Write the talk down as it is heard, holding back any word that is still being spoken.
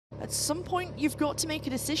at some point you've got to make a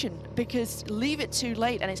decision, because leave it too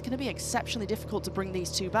late and it's going to be exceptionally difficult to bring these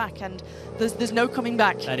two back, and there's no coming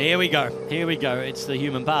back. And here we go. It's the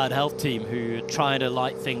Human Powered Health team who are trying to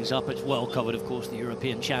light things up. It's well covered, of course. The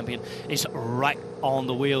European champion is right on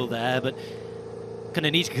the wheel there, but going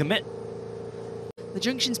to need to commit. The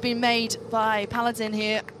junction's been made by Paladin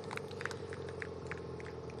here.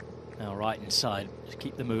 Now right inside, just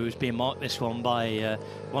keep the moves. Being marked this one by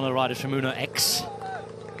one of the riders from Uno X,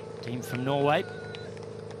 team from Norway.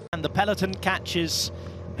 And the peloton catches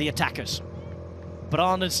the attackers.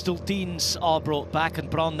 Bron and Stultins are brought back, and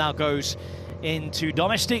Bron now goes into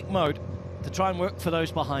domestic mode to try and work for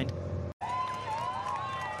those behind.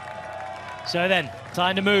 So then,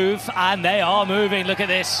 time to move, and they are moving. Look at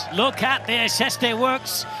this. Look at this. Este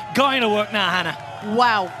Works going to work now, Hannah.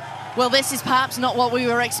 Wow. Well, this is perhaps not what we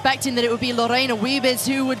were expecting, that it would be Lorena Wiebes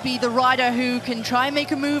who would be the rider who can try and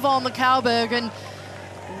make a move on the Kouberg, and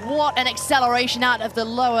what an acceleration out of the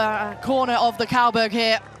lower corner of the Kouberg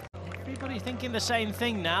here. Everybody thinking the same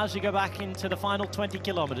thing now as you go back into the final 20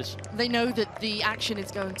 kilometers. They know that the action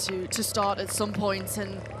is going to start at some point,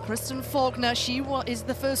 and Kristen Faulkner, she is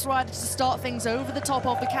the first rider to start things over the top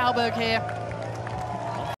of the Kouberg here.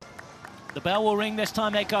 The bell will ring this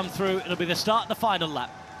time they come through. It'll be the start of the final lap.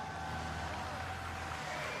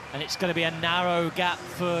 And it's going to be a narrow gap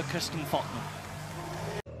for Kristen Faulkner.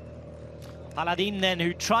 Paladin then,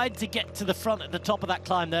 who tried to get to the front at the top of that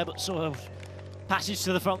climb there, but sort of passage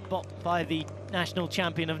to the front by the national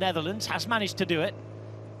champion of Netherlands, has managed to do it.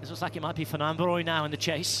 This looks like it might be Van Amberoy now in the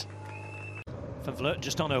chase. Van Vleuten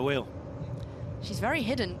just on her wheel. She's very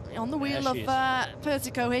hidden on the wheel of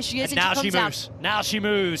Persico. Here she is, and now she moves. Now she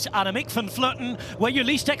moves. Annemiek van Vleuten, where you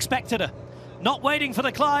least expected her. Not waiting for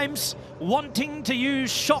the climbs, wanting to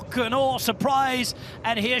use shock and awe, surprise,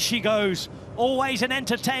 and here she goes. Always an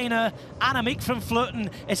entertainer. Annemiek van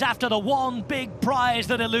Vleuten is after the one big prize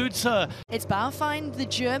that eludes her. It's Bauerfeind, the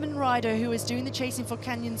German rider, who is doing the chasing for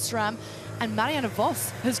Canyon SRAM, and Marianne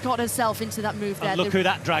Vos has got herself into that move there. And look who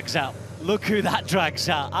that drags out. Look who that drags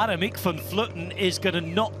out. Annemiek van Vleuten is going to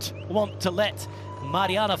not want to let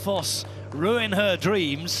Marianne Vos ruin her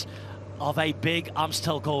dreams of a big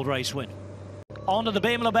Amstel Gold race win. Onto the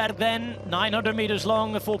Bemelerberg then, 900 meters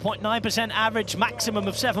long, a 4.9% average, maximum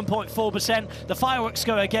of 7.4%. The fireworks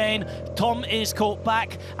go again. Tom is caught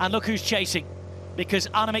back, and look who's chasing. Because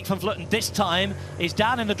Annemiek van Vleuten this time is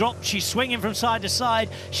down in the drop. She's swinging from side to side.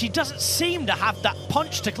 She doesn't seem to have that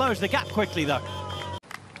punch to close the gap quickly, though.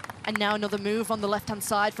 And now another move on the left-hand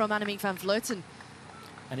side from Annemiek van Vleuten.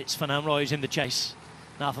 And it's Van Amroy's in the chase.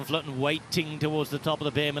 Now Van Vleuten waiting towards the top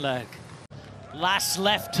of the Bemelerberg. Last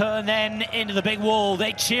left turn then into the big wall.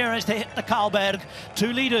 They cheer as they hit the Kouberg.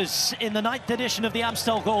 2 leaders in the 9th edition of the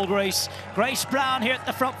Amstel Gold Race. Grace Brown here at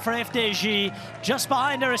the front for FDJ. Just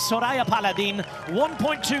behind her is Soraya Paladin.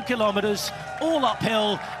 1.2 kilometers, all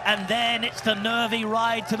uphill. And then it's the nervy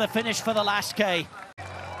ride to the finish for the last K.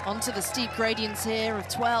 Onto the steep gradients here of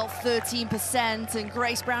 12, 13%. And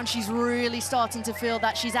Grace Brown, she's really starting to feel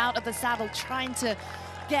that. She's out of the saddle, trying to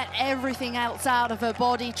get everything else out of her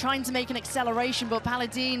body, trying to make an acceleration, but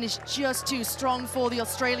Paladin is just too strong for the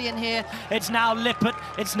Australian here. It's now Lippert,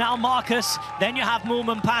 it's now Marcus, then you have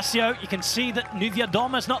Moolman Passio. You can see that Nuvia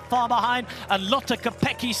Dom is not far behind, and Lotte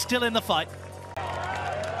Kopecky still in the fight.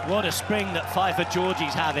 What a spring that Pfeiffer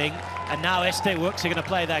Georgie's having, and now Este Works are going to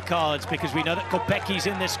play their cards, because we know that Kopecky's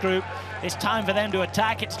in this group. It's time for them to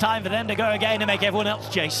attack, it's time for them to go again and make everyone else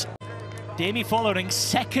chase. Demi Vollering,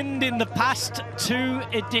 second in the past 2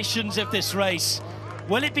 editions of this race.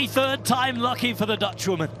 Will it be third time lucky for the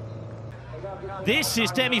Dutchwoman? This is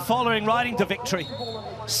Demi Vollering riding to victory.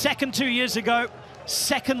 Second 2 years ago,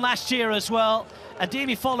 second last year as well. And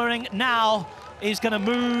Demi Vollering now is going to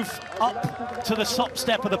move up to the top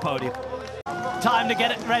step of the podium. Time to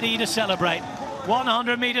get it ready to celebrate.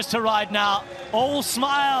 100 meters to ride now. All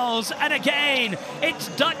smiles, and again, it's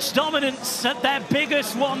Dutch dominance at their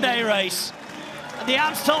biggest one-day race. The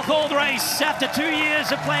Amstel Gold Race, after 2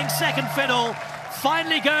 years of playing second fiddle,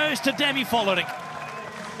 finally goes to Demi Vollering.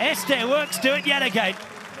 Este Works do it yet again.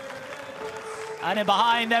 And in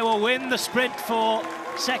behind, they will win the sprint for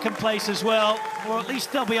second place as well, or at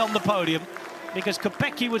least they'll be on the podium, because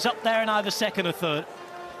Kopecky was up there in either second or third.